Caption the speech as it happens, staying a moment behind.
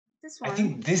This one. I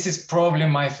think this is probably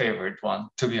my favorite one,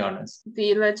 to be honest.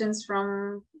 The legends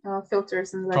from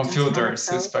filters and legends from filters,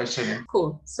 Excel. especially.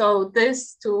 Cool. So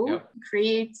this tool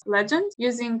creates legends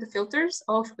using the filters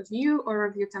of a view or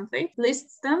a view template,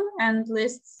 lists them and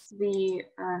lists the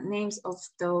names of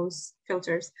those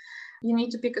filters. You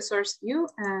need to pick a source view,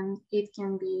 and it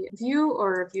can be a view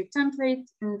or a view template.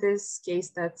 In this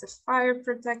case, that's a fire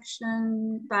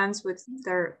protection, plants with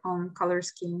their own color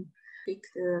scheme. Pick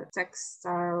the text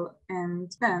style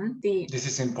and then the This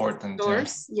is important.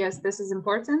 source. Yes, this is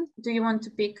important. Do you want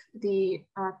to pick the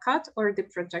cut or the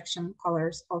projection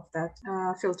colors of that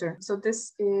filter? So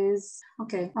this is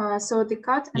okay. So the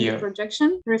cut and the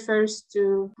projection refers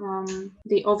to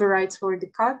the overrides for the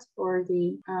cut or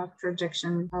the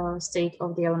projection state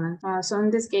of the element. So in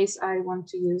this case, I want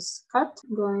to use cut.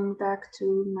 Going back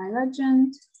to my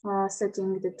legend,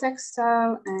 setting the text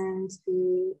style and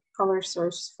the color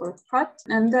source for cut,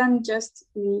 and then just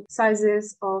the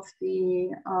sizes of the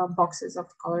boxes of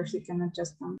the colors. You can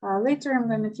adjust them. Later, I'm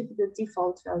going to keep the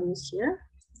default values here.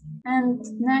 And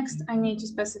next, I need to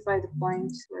specify the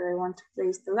point where I want to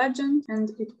place the legend,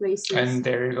 and it places and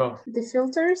there you go. The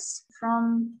filters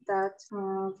from that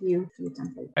view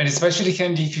template. And especially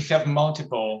handy if you have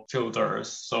multiple filters.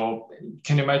 So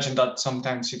can you imagine that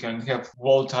sometimes you can have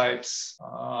wall types,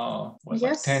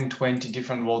 like 10, 20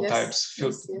 different wall types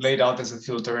laid out as a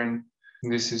filter, and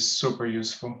this is super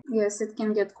useful. Yes, it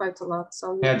can get quite a lot.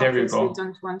 So there you go. We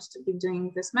don't want to be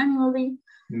doing this manually.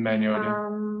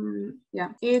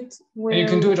 It will... And you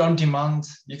can do it on demand.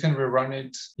 You can rerun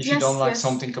it. If you don't like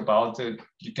something about it,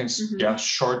 you can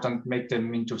shorten, make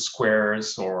them into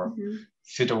squares or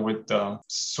fiddle with the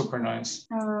super nice.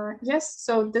 Yes,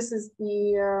 so this is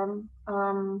the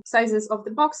sizes of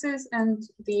the boxes and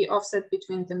the offset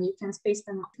between them. You can space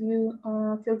them if you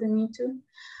feel the need to.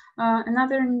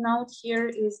 Another note here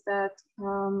is that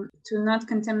to not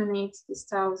contaminate the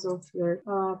styles of your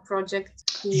project.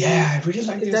 I really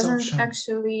like this option. It doesn't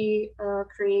actually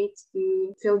create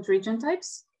the field region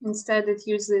types. Instead, it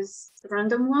uses a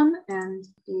random one and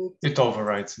it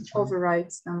overrides it.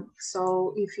 Overrides them.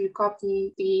 So if you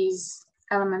copy these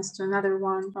elements to another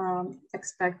one,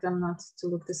 expect them not to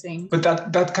look the same. But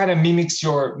that kind of mimics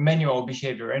your manual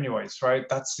behavior anyways, right?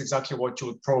 That's exactly what you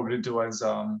would probably do as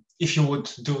if you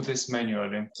would do this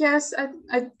manually. Yes, I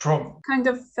kind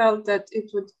of felt that it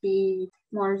would be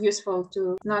more useful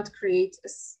to not create a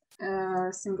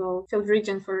single field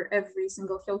region for every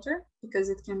single filter, because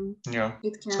it can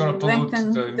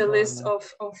lengthen the list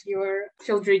of your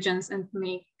field regions and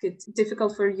make it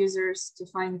difficult for users to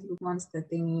find the ones that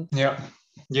they need.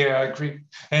 Yeah, I agree.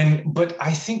 But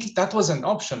I think that was an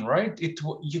option, right?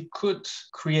 You could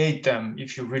create them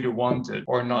if you really wanted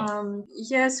or not.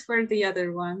 Yes, for the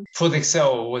other one. For the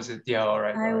Excel, was it? Yeah, all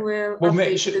right. I will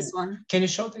update this one. Can you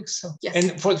show the Excel? Yes.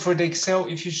 And for the Excel,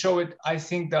 if you show it, I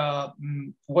think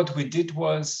what we did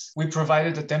was we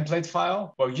provided a template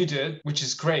file. Well, you did, which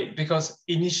is great, because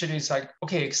initially it's like,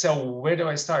 okay, Excel, where do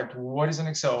I start? What is an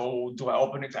Excel? Do I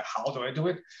open it? How do I do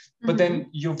it? But then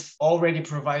you've already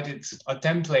provided a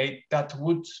template that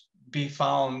would be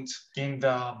found in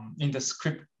the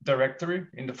script directory,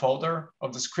 in the folder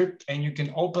of the script, and you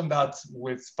can open that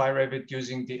with PyRevit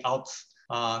using the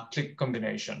Alt-click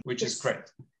combination, which is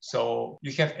great. So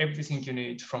you have everything you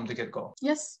need from the get-go.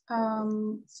 Yes.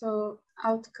 So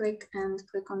Alt-click and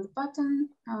click on the button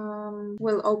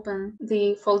will open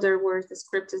the folder where the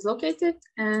script is located,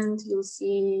 and you'll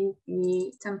see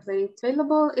the template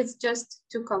available. It's just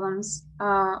 2 columns,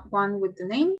 one with the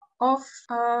name of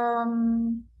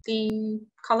the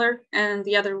color and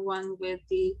the other one with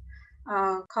the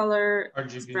color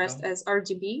RGB expressed as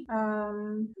RGB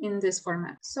in this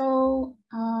format. So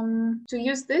to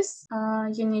use this,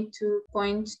 you need to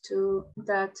point to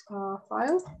that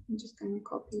file. I'm just going to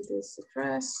copy this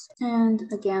address,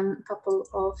 and again a couple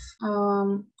of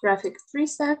graphic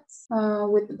presets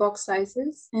with the box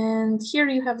sizes, and here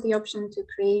you have the option to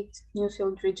create new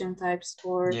field region types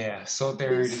for so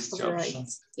there it is, the option.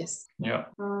 Yes.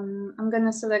 I'm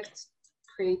gonna select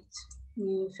create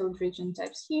new field region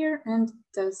types here, and it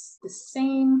does the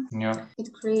same.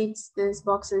 It creates these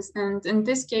boxes, and in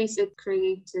this case it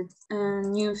created a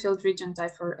new field region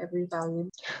type for every value,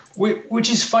 which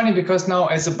is funny because now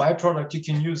as a byproduct you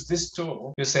can use this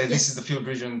tool. You say this is the field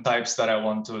region types that I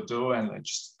want to do, and I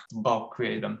just bulk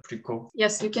create them. Pretty cool.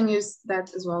 Yes, you can use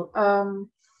that as well.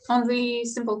 Only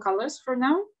simple colors for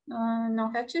now, no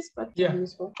hatches, but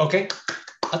useful. Okay,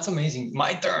 that's amazing.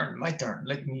 My turn.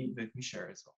 Let me share as well.